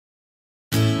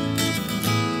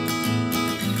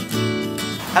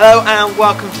Hello and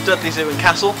welcome to Dudley Zoo and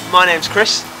Castle. My name's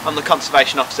Chris, I'm the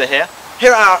Conservation Officer here.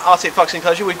 Here at our Arctic Fox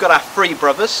enclosure we've got our three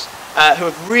brothers who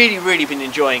have really been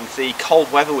enjoying the cold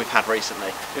weather we've had recently.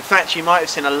 In fact, you might have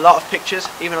seen a lot of pictures,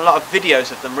 even a lot of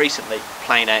videos of them recently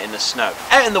playing out in the snow.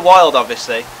 Out in the wild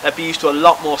obviously, they'd be used to a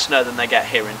lot more snow than they get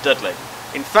here in Dudley.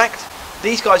 In fact,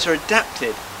 these guys are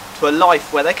adapted to a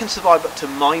life where they can survive up to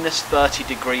minus 30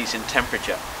 degrees in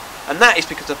temperature. And that is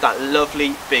because of that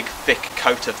lovely big thick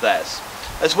coat of theirs.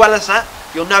 As well as that,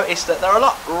 you'll notice that they're a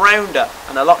lot rounder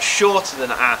and a lot shorter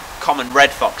than our common red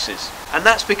foxes. And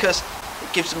that's because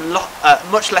it gives them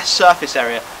much less surface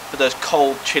area for those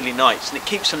cold, chilly nights, and it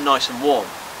keeps them nice and warm.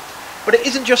 But it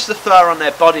isn't just the fur on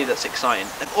their body that's exciting,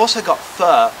 they've also got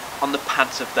fur on the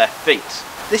pads of their feet.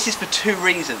 This is for two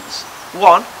reasons.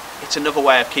 One, it's another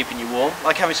way of keeping you warm,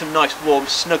 like having some nice warm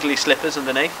snuggly slippers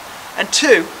underneath. And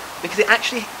two, because it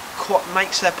actually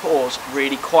makes their paws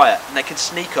really quiet and they can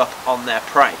sneak up on their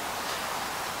prey.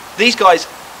 These guys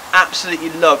absolutely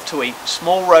love to eat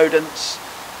small rodents.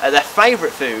 Their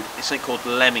favourite food is something called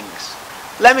lemmings.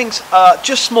 Lemmings are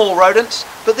just small rodents,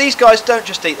 but these guys don't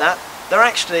just eat that, they're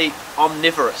actually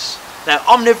omnivorous. Now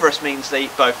omnivorous means they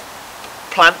eat both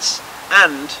plants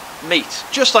and meat,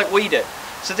 just like we do.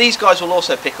 So these guys will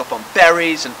also pick up on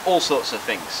berries and all sorts of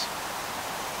things.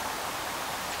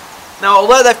 Now,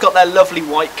 although they've got their lovely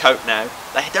white coat now,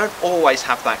 they don't always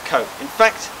have that coat. In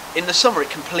fact, in the summer it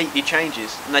completely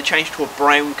changes and they change to a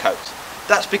brown coat.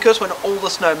 That's because when all the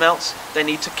snow melts, they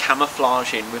need to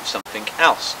camouflage in with something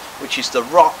else, which is the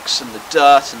rocks and the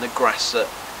dirt and the grass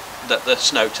that the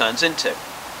snow turns into.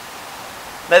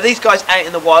 Now, these guys out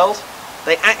in the wild,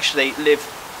 they actually live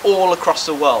all across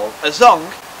the world, as long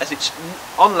as it's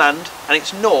on land and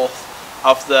it's north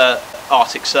of the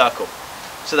Arctic Circle.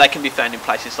 So they can be found in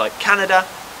places like Canada,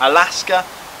 Alaska,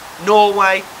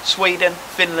 Norway, Sweden,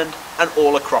 Finland and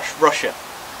all across Russia.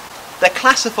 They're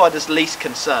classified as least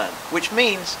concern, which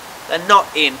means they're not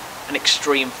in an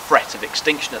extreme threat of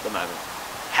extinction at the moment.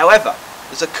 However,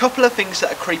 there's a couple of things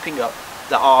that are creeping up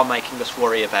that are making us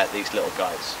worry about these little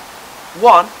guys.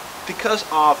 One, because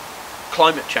of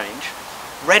climate change,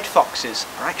 red foxes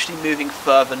are actually moving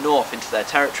further north into their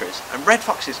territories, and red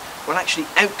foxes will actually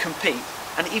outcompete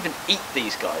and even eat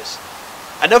these guys.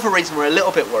 Another reason we're a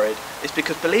little bit worried is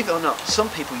because, believe it or not, some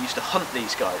people used to hunt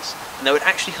these guys, and they would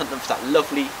actually hunt them for that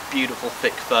lovely, beautiful,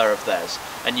 thick fur of theirs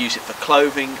and use it for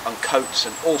clothing, on coats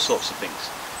and all sorts of things.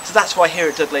 So that's why here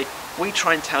at Dudley we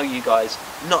try and tell you guys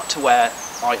not to wear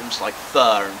items like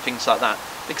fur and things like that,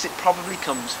 because it probably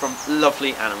comes from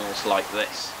lovely animals like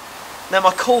this. Now,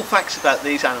 my cool facts about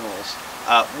these animals.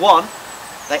 One,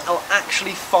 they'll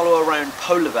actually follow around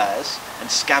polar bears and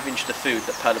scavenge the food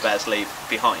that polar bears leave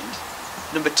behind.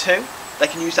 Number two, they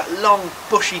can use that long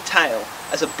bushy tail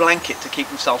as a blanket to keep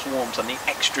themselves warm on the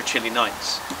extra chilly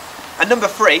nights. And number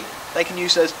three, they can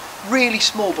use those really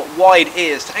small but wide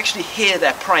ears to actually hear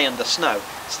their prey under snow,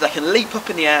 so they can leap up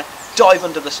in the air, dive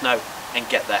under the snow and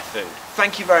get their food.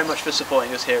 Thank you very much for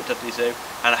supporting us here at Dudley Zoo,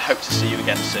 and I hope to see you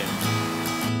again soon.